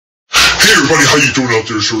Hey everybody, how you doing out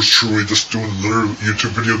there? It's yours truly, just doing another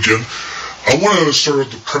YouTube video again. I want to start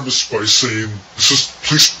out the premise by saying this is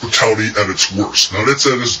police brutality at its worst. Now that's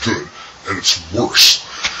at its good, at its worst.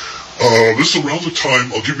 This is around the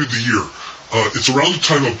time, I'll give you the year. It's around the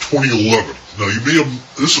time of 2011. Now you may have,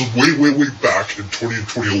 this is way back in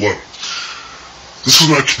 2011. This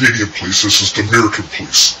is not Canadian police, this is the American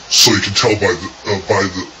police. So you can tell by the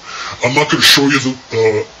I'm not going to show you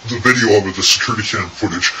the video of it, the security cam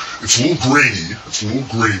footage. It's a little grainy, so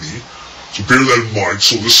bear that in mind.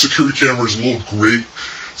 So this security camera is a little gray,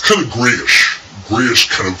 it's kind of grayish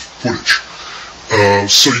kind of footage.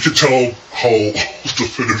 So you can tell how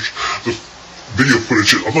the video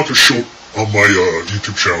footage is. I'm not going to show it on my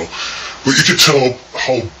YouTube channel, but you can tell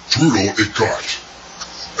how brutal it got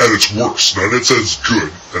at its worst. Now that's at its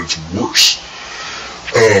good, at its worst.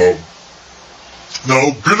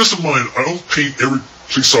 Now, bear this in mind, I don't paint every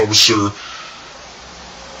police officer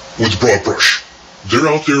with a broad brush. They're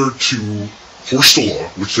out there to enforce the law,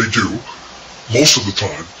 which they do, most of the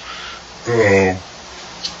time.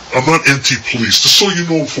 I'm not anti-police. Just so you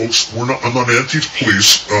know, folks, I'm not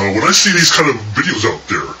anti-police. When I see these kind of videos out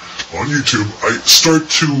there on YouTube, I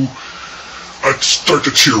start to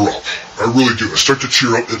tear up. I really do. I start to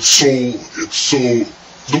tear up. It's so,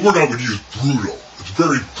 the word I would use, brutal. It's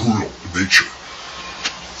very brutal in nature.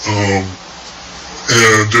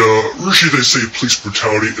 Usually they say police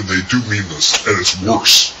brutality, and they do mean this at its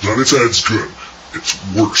worst. Not at its good, it's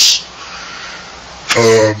worse.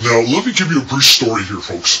 Now, let me give you a brief story here,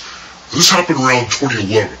 folks. This happened around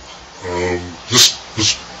 2011. It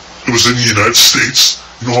was in the United States.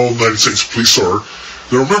 You know how the United States police are.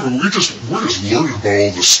 Now remember, we're just learning about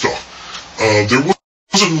all this stuff.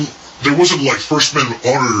 There wasn't like First Amendment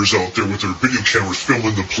auditors out there with their video cameras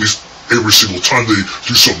filming the police every single time they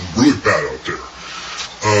do something really bad out there.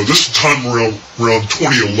 This is time around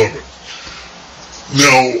 2011.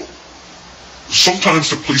 Now, sometimes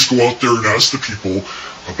the police go out there and ask the people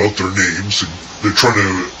about their names, and they're trying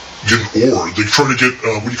to get an or. They're trying to get,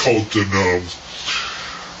 what do you call it,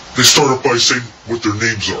 they start up by saying what their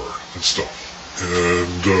names are and stuff.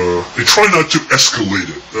 And they try not to escalate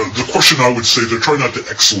it. The question I would say, they're trying not to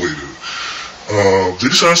escalate it. They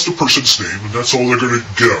just ask the person's name, and that's all they're going to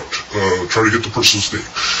get out. Try to get the person's name.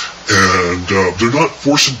 And they're not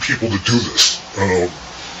forcing people to do this.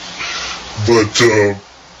 But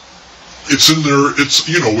it's in their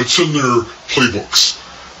playbooks.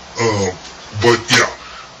 But yeah,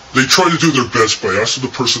 they try to do their best by asking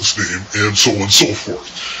the person's name and so on and so forth.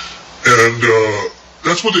 And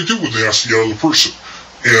that's what they do when they ask the other person.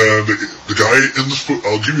 And the guy in the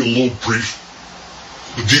I'll give you a little brief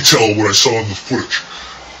detail of what I saw in the footage.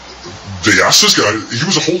 They asked this guy, he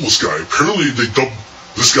was a homeless guy. Apparently they dubbed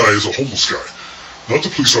this guy as a homeless guy. Not the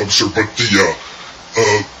police officer, but the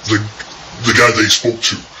guy they spoke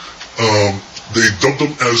to. They dubbed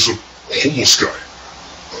him as a homeless guy.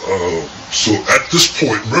 So at this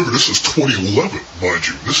point, remember this is 2011, mind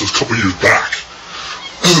you. This is a couple years back.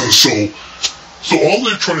 So all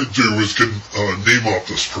they're trying to do is get a name off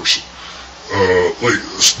this person.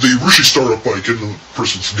 They usually start off by getting the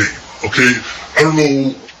person's name, okay? I don't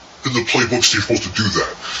know in the playbooks they're supposed to do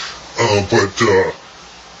that.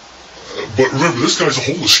 But remember, this guy's a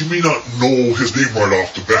homeless. He may not know his name right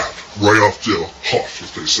off the bat, right off the huff,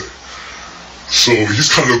 as they say. So he's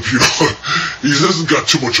kind of, he hasn't got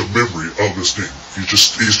too much of memory of his name.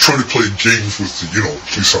 He's trying to play games with the,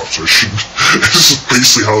 police officers. This is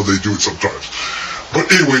basically how they do it sometimes. But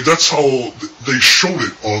anyway, that's how they showed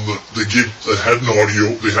it on they had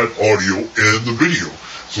audio and the video.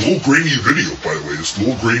 It's a little grainy video, by the way. It's a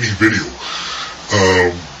little grainy video.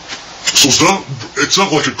 So it's not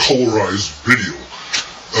like a colorized video.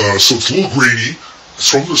 So it's a little grainy. It's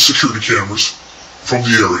from the security cameras from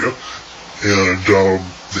the area. And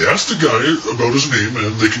they asked the guy about his name,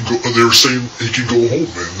 and they were saying he can go home,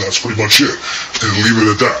 and that's pretty much it. And leave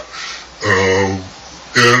it at that.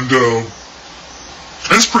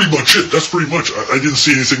 That's pretty much it. That's pretty much. I didn't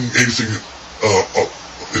see anything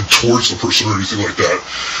towards the person or anything like that.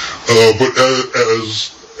 But as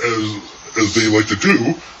they like to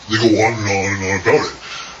do, they go on and on and on about it.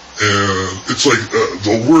 And it's like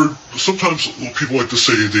the word. Sometimes people like to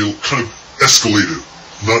say they kind of escalate it,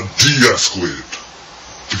 not de-escalate it,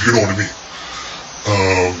 if you know what I mean.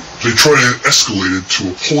 They try to escalate it to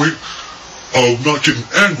a point of not getting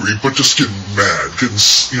angry, but just getting mad, getting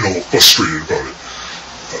frustrated about it.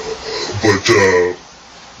 But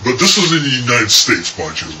this was in the United States,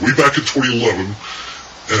 mind you, way back in 2011,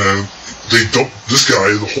 and they dumped this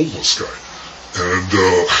guy, the homeless guy, and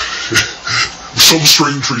some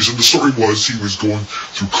strange reason. The story was he was going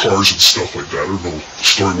through cars and stuff like that. I don't know. The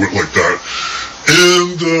story went like that.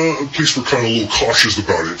 And the police were kind of a little cautious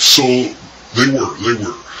about it. So they were.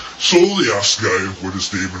 So they asked the guy what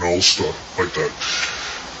his name and all stuff like that.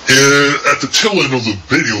 And at the tail end of the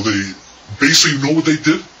video, they basically, know what they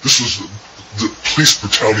did? This was the police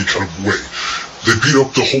brutality kind of way. They beat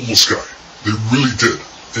up the homeless guy. They really did.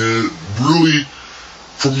 And really,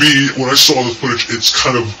 for me, when I saw the footage, it's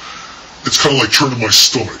kind of like turning my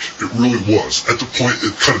stomach. It really was. At the point,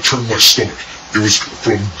 it kind of turned my stomach. It was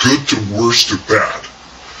from good to worse to bad.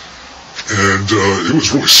 And it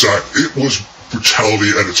was really sad. It was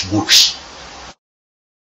brutality at its worst.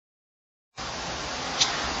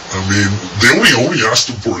 I mean, they only asked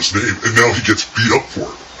him for his name, and now he gets beat up for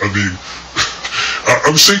it. I mean,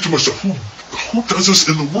 I'm saying to myself, who does this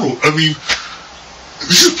in the world? I mean,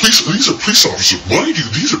 these are police officers. Mind you,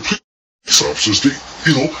 these are police officers. They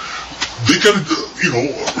gotta,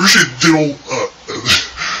 usually they don't,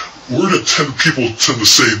 word at 10 people tend to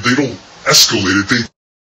say they don't escalate it, they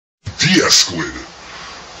de-escalate it,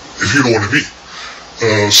 if you know what I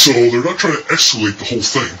mean. So they're not trying to escalate the whole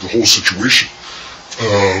thing, the whole situation.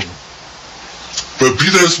 But be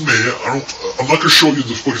that as it may, I'm not going to show you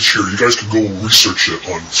the footage here. You guys can go research it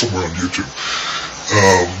somewhere on YouTube.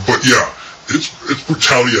 But yeah, it's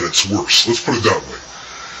brutality at its worst. Let's put it that way.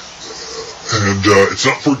 And it's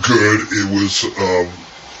not for good. It was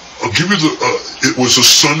I'll give you it was a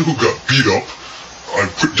son who got beat up. I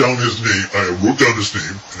put down his name. I wrote down his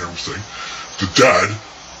name and everything. The dad,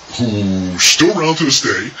 who's still around to this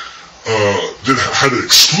day, had an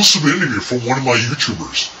exclusive interview from one of my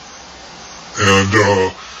YouTubers. And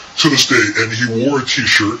to this day, and he wore a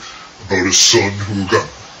t-shirt about his son who got,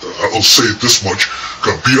 I'll say it this much,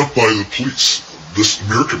 got beat up by the police, this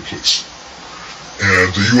American police,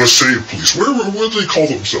 and the USA police, what do they call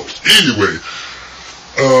themselves? Anyway,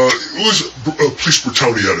 it was police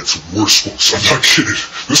brutality at its worst, folks. I'm not kidding.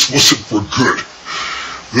 This wasn't for good.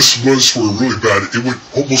 This was for really bad. It went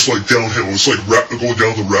almost like downhill. It was like going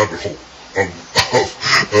down the rabbit hole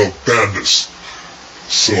of badness.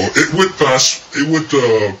 So it went fast. It went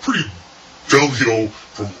pretty downhill.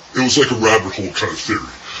 It was like a rabbit hole kind of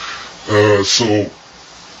theory.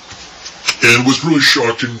 And it was really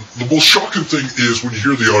shocking. The most shocking thing is when you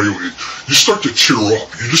hear the audio, you start to tear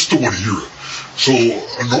up. You just don't want to hear it. So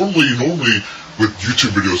normally with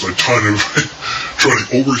YouTube videos, I kind of try to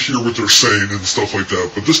overhear what they're saying and stuff like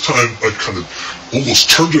that. But this time, I kind of almost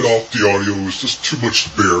turned it off, the audio. It was just too much to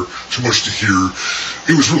bear, too much to hear.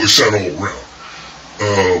 It was really sad all around.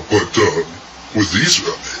 But with these,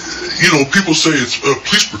 people say it's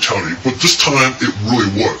police brutality, but this time it really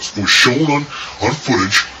was. It was shown on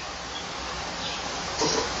footage,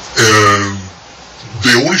 and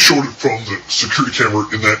they only showed it from the security camera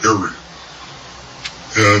in that area.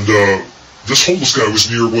 And this homeless guy was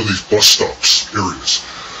near one of these bus stops areas,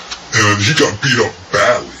 and he got beat up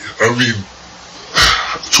badly. I mean,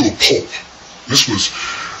 to a pulp. This was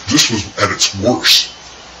at its worst.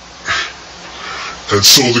 And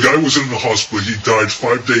so the guy was in the hospital. He died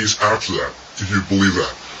 5 days after that, if you believe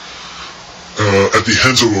that, at the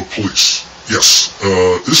hands of the police. Yes,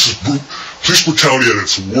 this is police brutality at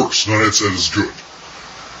its worst, not at its good.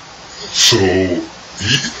 So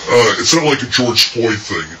it's not like a George Floyd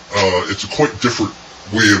thing. It's a quite different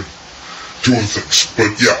way of doing things.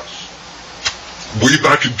 But yeah, way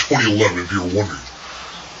back in 2011, if you're wondering.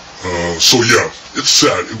 So yeah, it's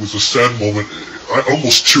sad. It was a sad moment. I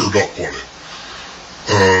almost teared up on it.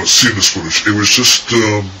 Seeing this footage, it was just,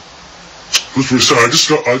 it was really sad.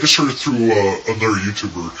 I just heard it through another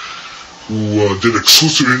YouTuber who did an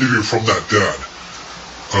exclusive interview from that dad,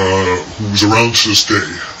 who was around to this day,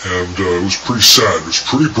 and it was pretty sad. It was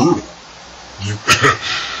pretty brutal.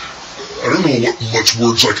 I don't know what much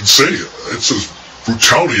words I can say. It says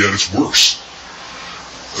brutality at its worst.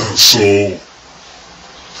 So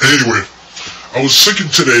anyway. I was thinking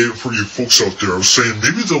today, for you folks out there, I was saying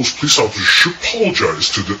maybe those police officers should apologize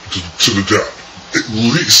to the dad. At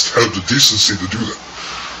least have the decency to do that.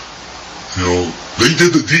 They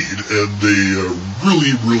did the deed, and they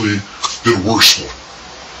really, really did a worse one.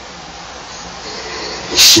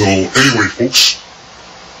 So anyway, folks,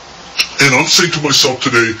 and I'm saying to myself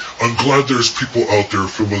today, I'm glad there's people out there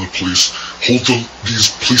from the police holding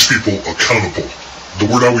these police people accountable. The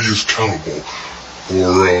word I would use, accountable,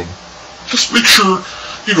 or just make sure,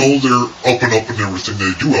 they're up and everything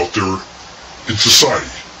they do out there in society.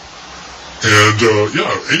 And, yeah,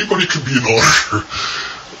 anybody can be an auditor.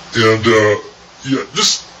 And, yeah,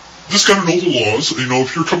 just gotta know the laws.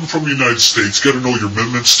 If you're coming from the United States, you gotta know your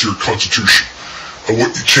amendments to your Constitution, and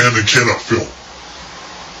what you can and cannot film.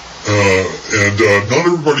 Not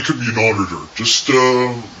everybody could be an auditor. Just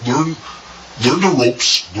learn the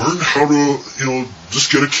ropes, learn how to,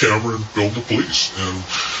 just get a camera and film the police. And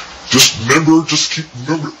just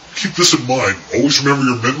keep this in mind. Always remember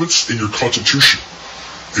your amendments and your Constitution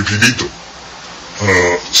if you need them.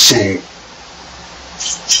 So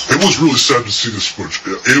it was really sad to see this footage.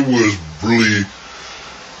 It was really,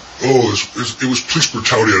 it was police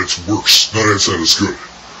brutality at its worst, not at its good.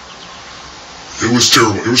 It was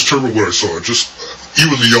terrible. It was terrible what I saw.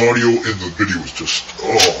 Even the audio in the video was just,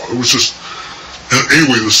 it was just. And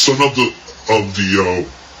anyway, the son of the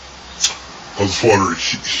father,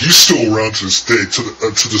 he's still around to this day,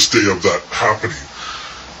 to this day of that happening.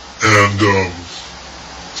 And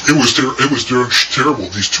it was terrible.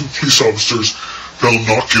 These two police officers found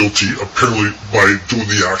not guilty, apparently by doing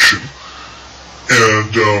the action.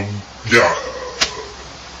 And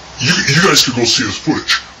you guys could go see this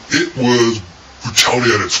footage. It was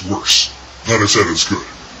brutality at its worst, not at its good.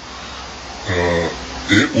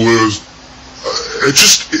 It was.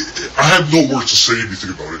 I have no words to say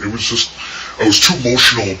anything about it. It was just, I was too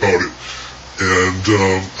emotional about it. And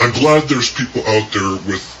I'm glad there's people out there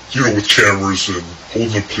with cameras and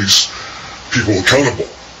holding the police people accountable.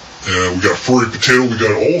 And we got Furry Potato, we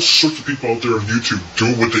got all sorts of people out there on YouTube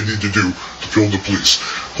doing what they need to do to film the police,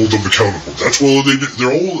 hold them accountable. That's what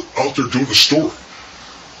they're all out there doing a story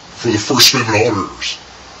for the First Amendment auditors.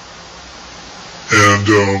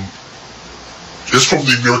 And it's from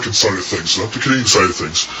the American side of things, not the Canadian side of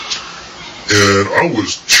things. And I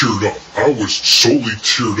was teared up. I was solely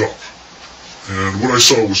teared up. And what I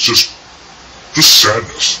saw was just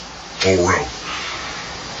sadness all around.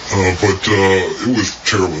 But it was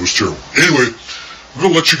terrible. It was terrible. Anyway, I'm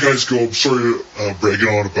gonna let you guys go. I'm sorry bragging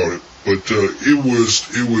on about it, but it was.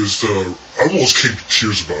 I almost came to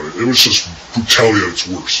tears about it. It was just brutality at its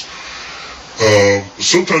worst.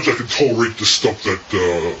 Sometimes I can tolerate the stuff that.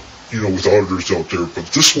 With auditors out there, but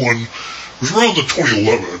this one was around the 2011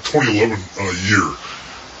 year,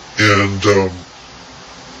 and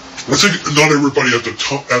I think not everybody at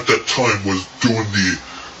that time was doing the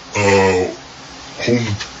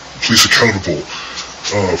holding police accountable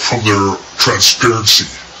from their transparency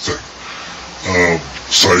thing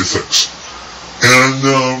side of things,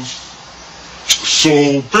 and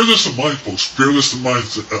so bear this in mind, folks. Bear this in mind.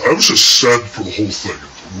 I was just sad for the whole thing.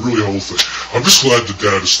 Really, the whole thing. I'm just glad the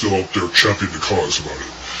dad is still out there championing the cause about it.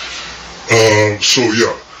 So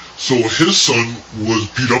his son was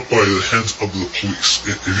beat up by the hands of the police,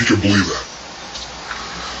 if you can believe that.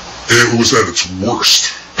 And it was at its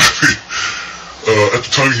worst. At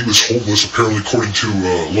the time he was homeless, apparently, according to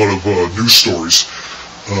a lot of news stories.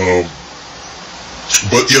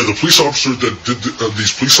 But yeah, the police officers that did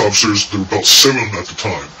these police officers, there were about 7 at the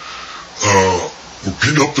time, were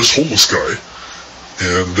beating up this homeless guy.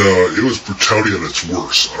 And it was brutality at its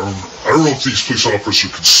worst. I don't know if these police officers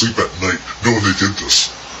could sleep at night knowing they did this.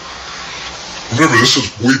 Remember, this is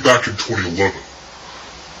way back in 2011.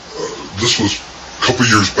 This was a couple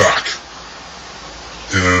years back.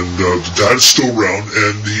 And the dad's still around,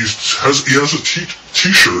 and he has a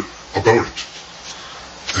t-shirt about it.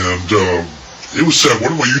 And it was sad.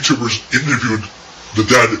 One of my YouTubers interviewed the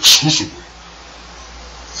dad exclusively.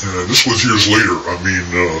 And this was years later. I mean,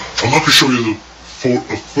 I'm not going to show you the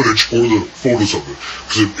footage or the photos of it,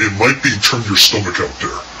 because it might be turn your stomach out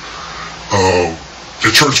there.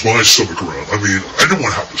 It turns my stomach around. I mean, I don't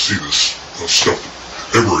want to have to see this stuff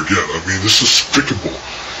ever again. I mean, this is despicable.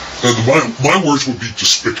 And my words would be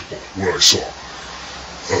despicable, what I saw.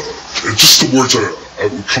 Just the words that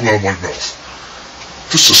would come out of my mouth.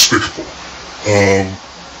 Just despicable.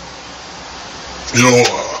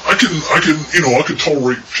 I can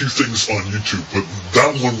tolerate a few things on YouTube, but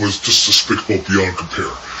that one was just despicable beyond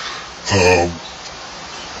compare.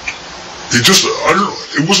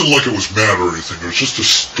 It wasn't like I was mad or anything. It was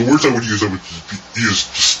just the words I would use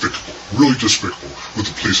despicable, really despicable, what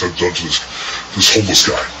the police have done to this homeless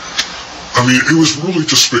guy. I mean, it was really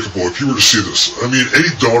despicable if you were to see this. I mean,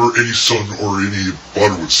 any daughter, any son, or any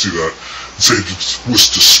daughter would see that and say it was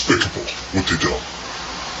despicable what they did.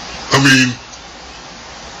 I mean,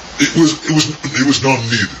 it was not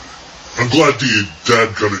needed. I'm glad the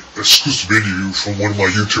dad got an exclusive interview from one of my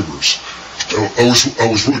YouTubers. I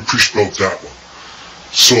was really appreciative about that one.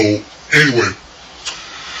 So anyway,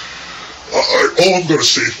 all I'm gonna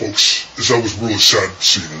say, folks, is I was really sad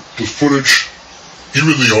seeing it. The footage,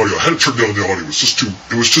 even the audio, I had to turn down the audio. It was just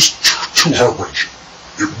too heart-wrenching.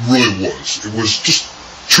 It really was. It was just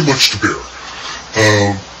too much to bear.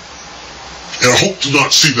 And I hope to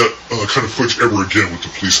not see that kind of footage ever again with the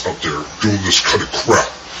police out there doing this kind of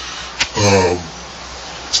crap.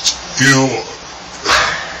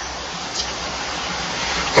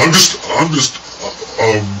 I'm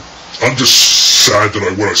just sad that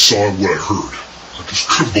what I saw and what I heard. I just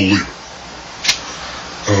couldn't believe it.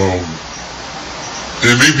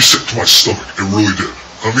 It made me sick to my stomach. It really did.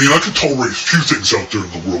 I mean, I could tolerate a few things out there in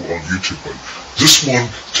the world on YouTube, but this one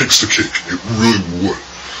takes the cake. It really would.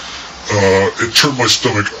 It turned my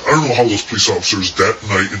stomach. I don't know how those police officers that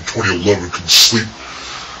night in 2011 could sleep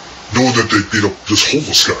knowing that they beat up this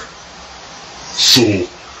homeless guy. So,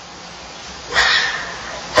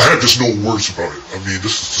 I have just no words about it. I mean,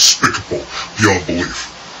 this is despicable beyond belief.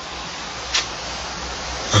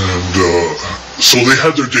 And, so they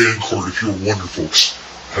had their day in court, if you were wondering, folks.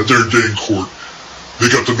 Had their day in court. They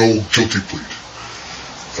got the no guilty plea.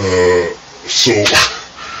 So,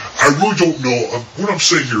 I really don't know. What I'm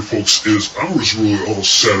saying here, folks, is I was really all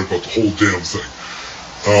sad about the whole damn thing.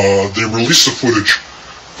 They released the footage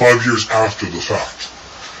 5 years after the fact.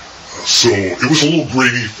 So, it was a little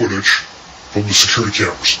grainy footage from the security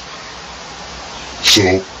cameras.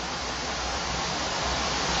 So,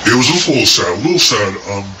 it was just a little sad.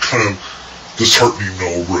 I'm kind of disheartening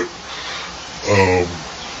over it.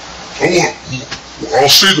 I'll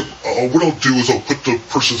say that what I'll do is I'll put the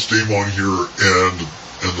person's name on here and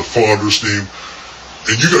the father's name,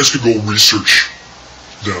 and you guys can go research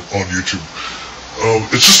them on YouTube.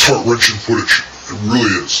 It's just heart-wrenching footage. It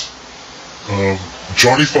really is.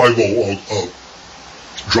 Johnny 50, I'll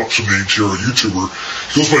drop some names here, a YouTuber.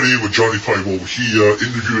 He goes by the name of Johnny 50. He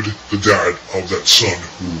interviewed the dad of that son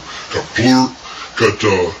who got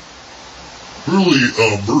really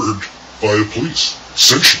murdered by the police,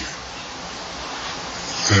 essentially.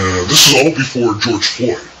 And this is all before George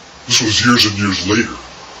Floyd. This was years and years later.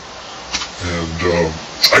 And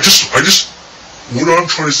what I'm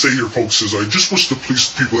trying to say here, folks, is I just wish the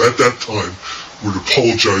police people at that time would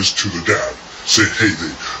apologize to the dad, say, hey,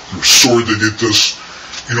 they're sorry they did this.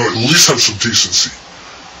 You know, at least have some decency.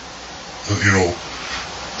 You know,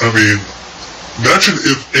 I mean, imagine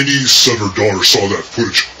if any son or daughter saw that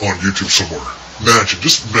footage on YouTube somewhere.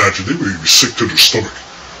 Just imagine, they would be sick to their stomach.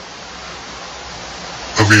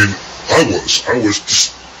 I mean, I was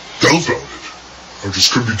just dumbfounded. I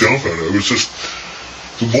just couldn't be dumbfounded. It was just,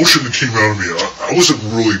 the emotion that came out of me, I wasn't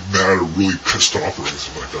really mad or really pissed off or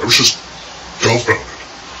anything like that. I was just dumbfounded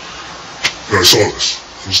when I saw this.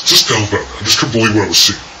 I was just dumbfounded. I just couldn't believe what I was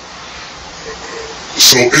seeing.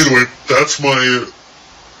 So anyway, that's my,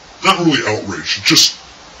 not really outrage, just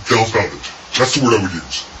dumbfounded. That's the word I would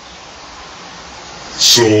use.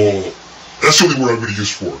 So, that's the only word I'm going to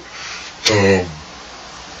use for it.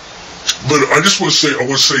 But I just want to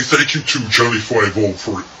say thank you to Johnny 50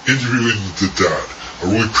 for interviewing the dad. I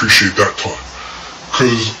really appreciate that time.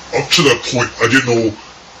 Because up to that point, I didn't know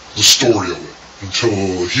the story of it until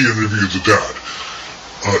he interviewed the dad.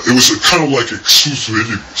 It was kind of like an exclusive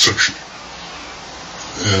interview, essentially.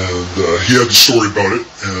 And he had the story about it,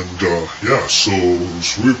 and yeah, so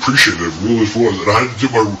we appreciate it. It really was. And I had to do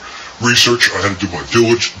my research, I had to do my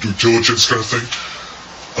due diligence kind of thing.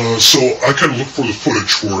 So I kind of looked for the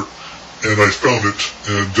footage for it, and I found it,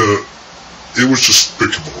 and it was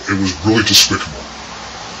despicable. It was really despicable.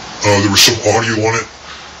 There was some audio on it,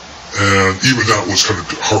 and even that was kind of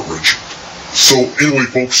heart-wrenching. So anyway,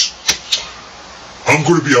 folks, I'm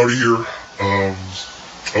going to be out of here.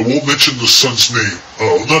 I won't mention the son's name,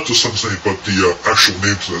 not the son's name, but the actual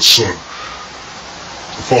name to that son.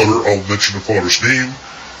 The father, I'll mention the father's name.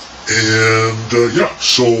 And, yeah,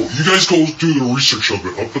 so you guys go do the research of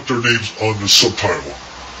it. I'll put their names on the subtitle.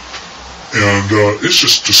 And, it's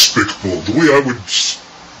just despicable. The way I would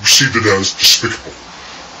receive it as despicable.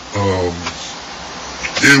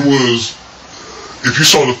 It was, if you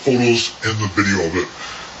saw the photos and the video of it,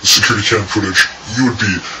 the security cam footage,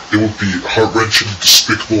 it would be heart-wrenching,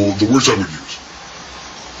 despicable, the words I would use.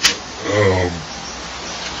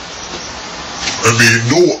 I mean,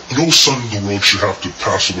 no son in the world should have to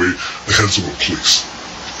pass away at the hands of the police.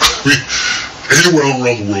 I mean, anywhere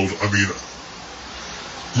around the world, I mean,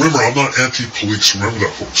 remember, I'm not anti-police, remember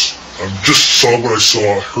that, folks. I just saw what I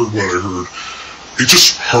saw, heard what I heard. It's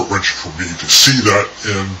just heart-wrenching for me to see that,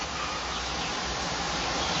 and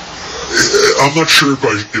I'm not sure if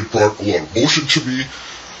it brought a lot of emotion to me.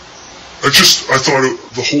 I thought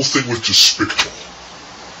the whole thing was despicable.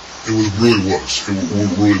 It really was. It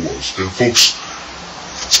really was. And folks,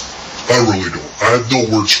 I really don't. I have no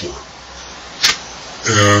words for it.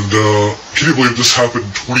 And can you believe this happened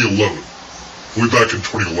in 2011? Way back in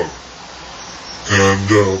 2011. And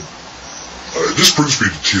this brings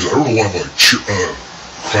me to tears. I don't know why I'm like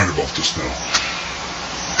crying about this now.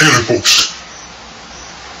 Anyway, folks.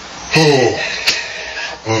 Oh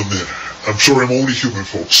man. I'm sorry, I'm only human,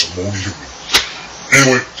 folks. I'm only human.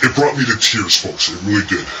 Anyway, it brought me to tears, folks. It really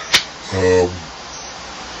did.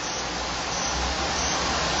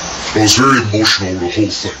 I was very emotional over the whole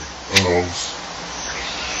thing.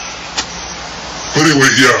 But anyway,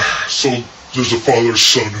 yeah, so there's a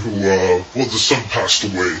father-son who, well, the son passed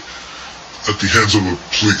away at the hands of a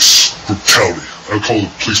police brutality. I call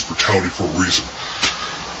it police brutality for a reason.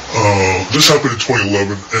 This happened in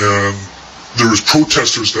 2011, and there was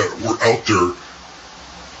protesters that were out there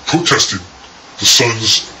protesting the son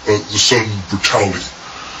brutality.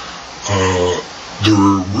 They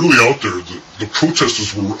were really out there. The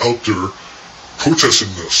protesters were out there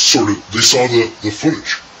protesting this. Sort of, they saw the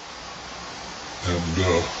footage, and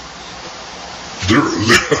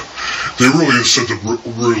they really said it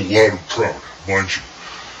really loud and proud, mind you.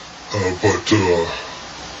 But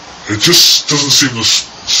it just doesn't seem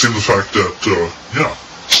the fact that yeah.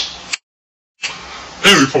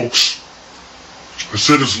 Anyway, folks, I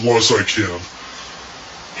said as low as I can.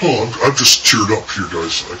 Oh, I'm just teared up here,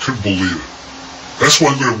 guys. I couldn't believe it. That's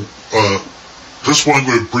why I'm going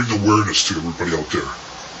to bring awareness to everybody out there.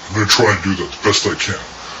 I'm going to try and do that the best I can.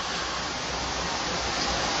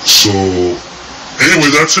 So, anyway,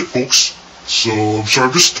 that's it, folks. So, I'm sorry,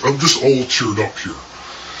 I'm just all teared up here.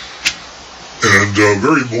 And,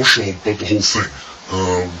 very emotional about the whole thing.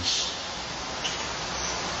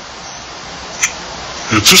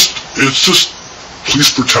 It's just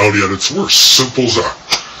police brutality at its worst. Simple as that.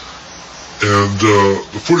 And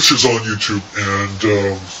the footage is on YouTube, and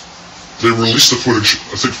they released the footage,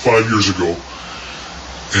 I think, 5 years ago.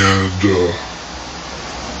 And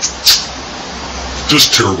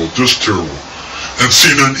just terrible, just terrible. And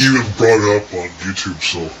CNN even brought it up on YouTube,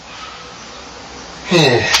 so...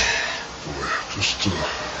 Oh, boy,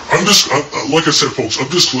 like I said, folks, I'm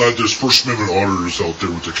just glad there's First Amendment auditors out there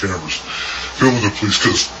with the cameras filming the police,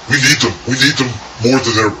 because we need them. We need them more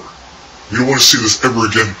than ever. We don't want to see this ever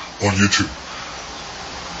again on YouTube.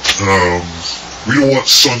 We don't want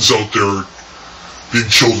sons out there being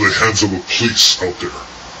killed at the hands of the police out there.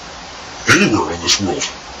 Anywhere on this world.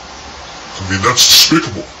 I mean, that's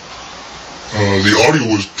despicable. The audio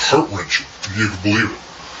was heart-wrenching, if you can believe it.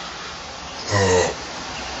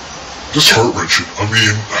 Just heart-wrenching. I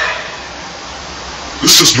mean,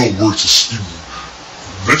 this is no words to even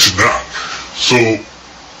mention that. So,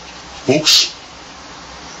 folks,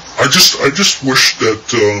 I just wish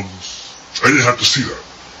that I didn't have to see that.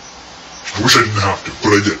 I wish I didn't have to,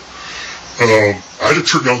 but I did. I had to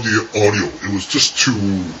turn down the audio. It was just too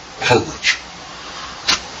heart-wrenching.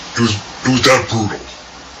 It was that brutal.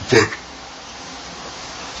 But,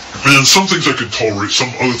 man, some things I can tolerate,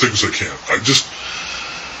 some other things I can't.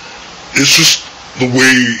 It's just the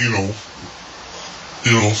way, you know,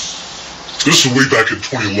 this is way back in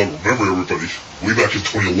 2011. Remember, everybody, way back in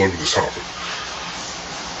 2011 this happened.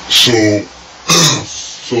 So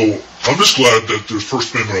I'm just glad that there's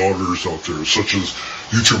First Amendment auditors out there, such as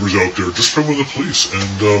YouTubers out there, just filming the police.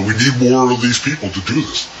 And we need more of these people to do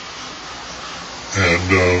this.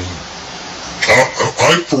 And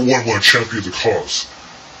I, for one, want to champion the cause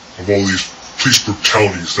of all these police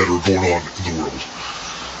brutalities that are going on in the world.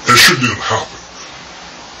 And it shouldn't even happen.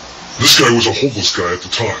 This guy was a homeless guy at the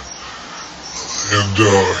time. And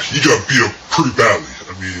he got beat up pretty badly.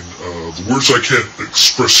 I mean, the words I can't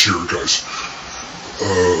express here, guys.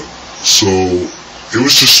 So, it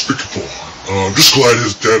was despicable. I'm just glad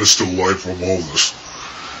his dad is still alive from all this.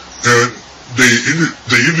 And they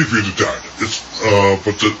interviewed the dad.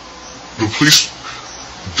 But the police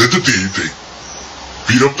did the deed. They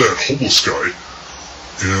beat up that homeless guy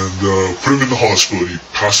and put him in the hospital. He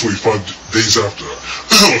passed away 5 days after that.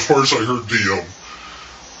 As far as I heard the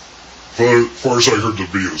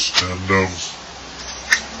videos. And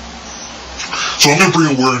so I'm going to bring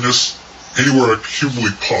awareness anywhere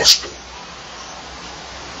humanly possible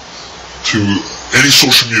to any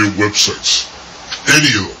social media websites,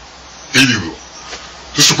 any of them,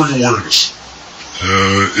 just to bring awareness.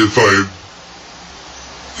 If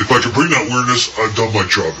I can bring that awareness, I've done my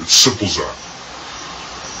job. It's simple as that.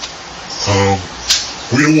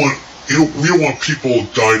 We don't want people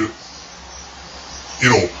died,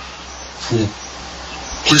 for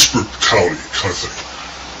police brutality kind of thing.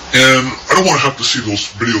 And I don't want to have to see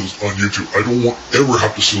those videos on YouTube. I don't ever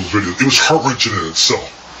have to see those videos. It was heart-wrenching in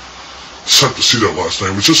itself. Just have to see that last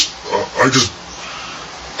night. It was just, I'm just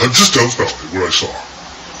dumbfounded what I saw.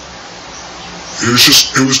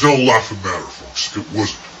 It was no laughing matter, folks. It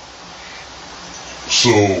wasn't.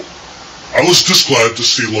 So, I was just glad to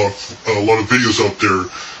see a lot of videos out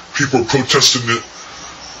there. People protesting it.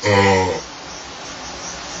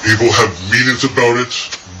 People have meetings about it.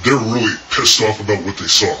 They're really pissed off about what they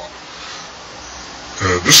saw.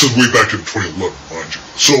 This is way back in 2011, mind you.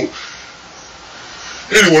 So,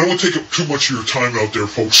 anyway, I don't want to take up too much of your time out there,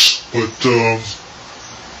 folks, but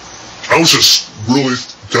I was just really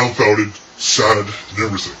dumbfounded, sad, and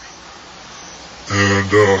everything. And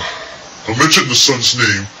I'll mention the son's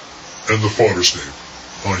name and the father's name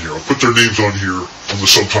on here. I'll put their names on here on the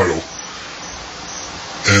subtitle.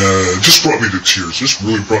 And it just brought me to tears. This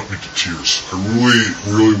really brought me to tears. I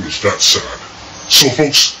really was that sad. So,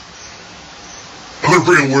 folks, I'm going to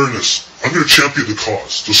bring awareness. I'm going to champion the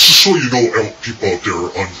cause. Just so you know, people out there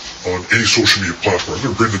on any social media platform, I'm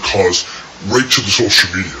going to bring the cause right to the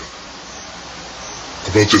social media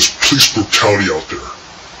about this police brutality out there.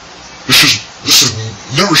 This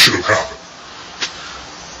never should have happened.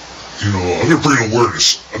 You know, I'm going to bring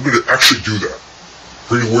awareness. I'm going to actually do that.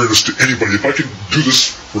 Bring awareness to anybody. If I can do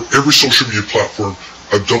this for every social media platform,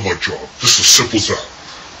 I've done my job. Just as simple as that.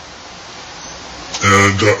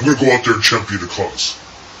 And I'm going to go out there and champion the cause.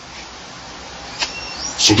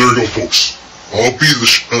 So there you go, folks. I'll be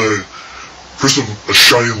the prism, a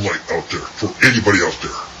shining light out there for anybody out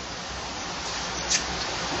there.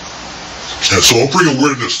 And so I'll bring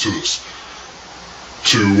awareness to this,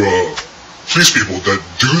 to police people that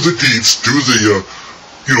do the deeds, do the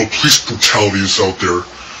police brutalities out there.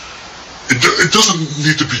 It doesn't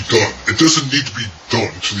need to be done. It doesn't need to be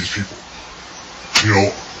done to these people. You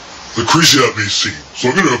know, the crazy that may seem. So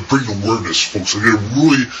I'm going to bring awareness, folks. I'm going to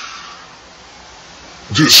really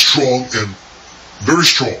do it strong and very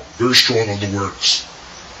strong on the awareness.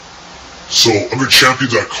 So I'm going to champion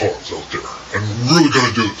that cause out there. I'm really going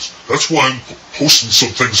to do this. That's why I'm posting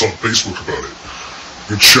some things on Facebook about it.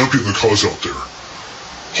 I'm going to champion the cause out there.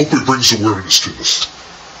 Hope it brings awareness to this.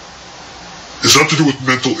 It's not to do with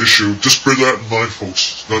mental issue. Just bear that in mind,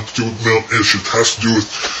 folks. It's not to do with mental issue. It has to do with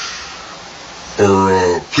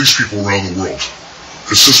our police people around the world.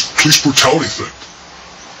 It's this police brutality thing.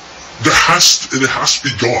 It has to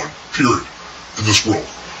be gone, period, in this world.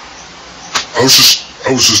 I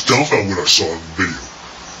was just dumbfounded when I saw it in the video.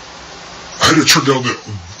 I had to turn down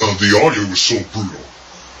the audio. It was so brutal.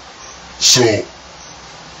 So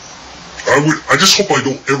I just hope I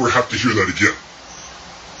don't ever have to hear that again.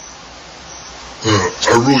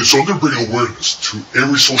 So I'm going to bring awareness to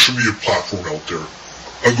every social media platform out there.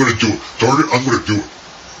 I'm going to do it. Darn it, I'm going to do it.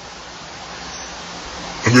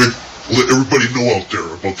 I'm going to let everybody know out there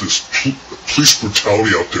about this police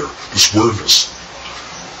brutality out there, this awareness.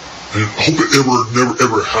 And I hope it never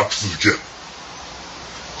ever happens again.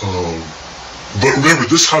 But remember,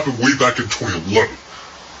 this happened way back in 2011.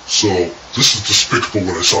 So this is despicable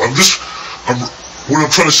what I saw. What I'm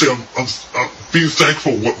trying to say, I'm being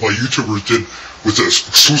thankful what my YouTubers did with this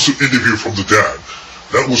exclusive interview from the dad.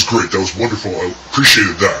 That was great. That was wonderful. I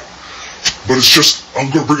appreciated that. But it's just, I'm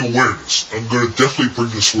going to bring awareness. I'm going to definitely bring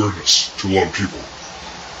this awareness to a lot of people.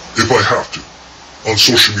 If I have to. On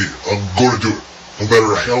social media. I'm going to do it. No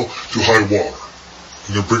matter hell to high water.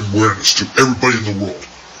 I'm going to bring awareness to everybody in the world.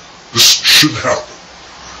 This shouldn't happen.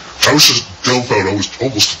 I was just dumbfounded. I was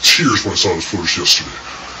almost in tears when I saw this footage yesterday.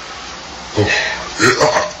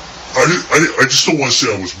 I just don't want to say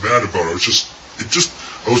I was mad about it. I was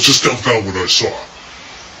just dumbfounded when I saw it.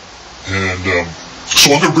 And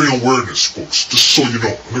so I'm going to bring awareness, folks. Just so you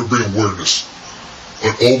know, I'm going to bring awareness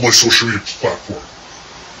on all my social media platforms.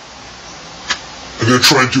 I'm going to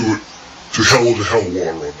try and do it to hell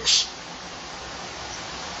water on this.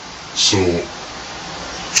 So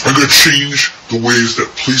I'm going to change the ways that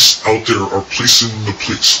police out there are policing the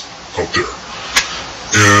police out there.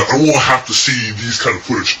 And I won't have to see these kind of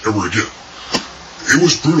footage ever again. It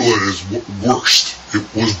was brutal at its worst. It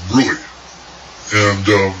was really. And,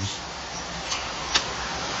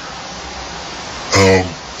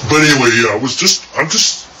 but anyway, yeah, I'm just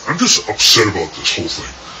upset about this whole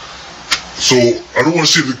thing. So, I don't want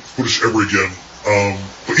to see the footage ever again.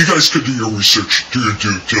 But you guys could do your research, do your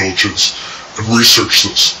due diligence, and research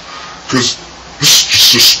this. Because this is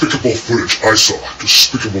just despicable footage I saw.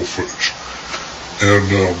 Despicable footage.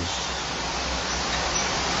 And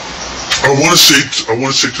I want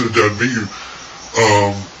to say to the dad,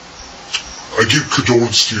 I give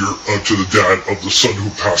condolence to the dad of the son who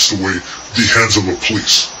passed away at the hands of the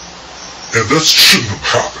police. And that shouldn't have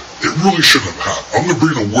happened. It really shouldn't have happened. I'm going to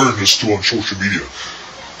bring awareness to on social media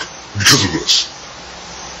because of this.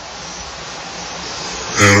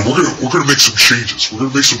 And we're going to make some changes. We're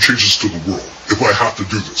going to make some changes to the world if I have to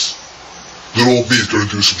do this. Little old me is going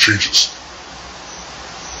to do some changes.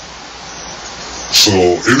 So,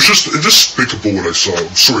 it was just despicable what I saw.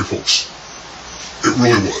 I'm sorry, folks. It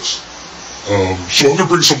really was. So I'm going to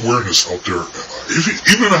bring some awareness out there.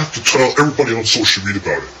 Even if I have to tell everybody on social media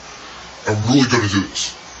about it, I'm really going to do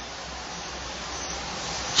this.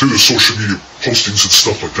 through the social media postings and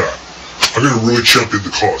stuff like that. I'm going to really champion the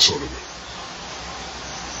cause out of it.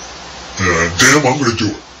 And damn, I'm going to do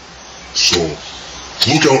it. So,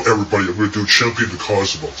 look out everybody, I'm going to champion the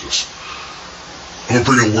cause about this. I'm going to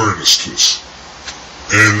bring awareness to this.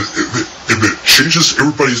 And if it changes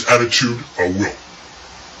everybody's attitude, I will.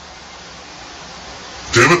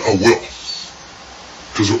 Damn it, I will.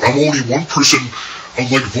 Because I'm only one person. I'm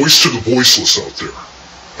like voice to the voiceless out there.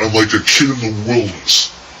 I'm like a kid in the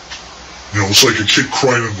wilderness. You know, it's like a kid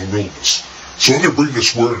crying in the wilderness. So I'm going to bring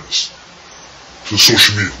this awareness to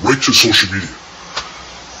social media, right to social media.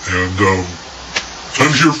 And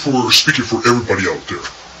I'm here for speaking for everybody out there.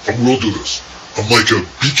 I will do this. I'm like a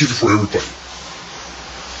beacon for everybody.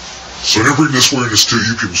 So I'm going to bring this awareness to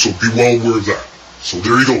you people, so be well aware of that. So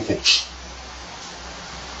there you go, folks.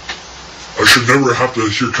 I should never have to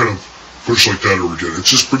hear kind of push like that ever again. It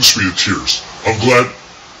just brings me to tears. I'm glad.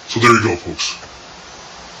 So there you go, folks.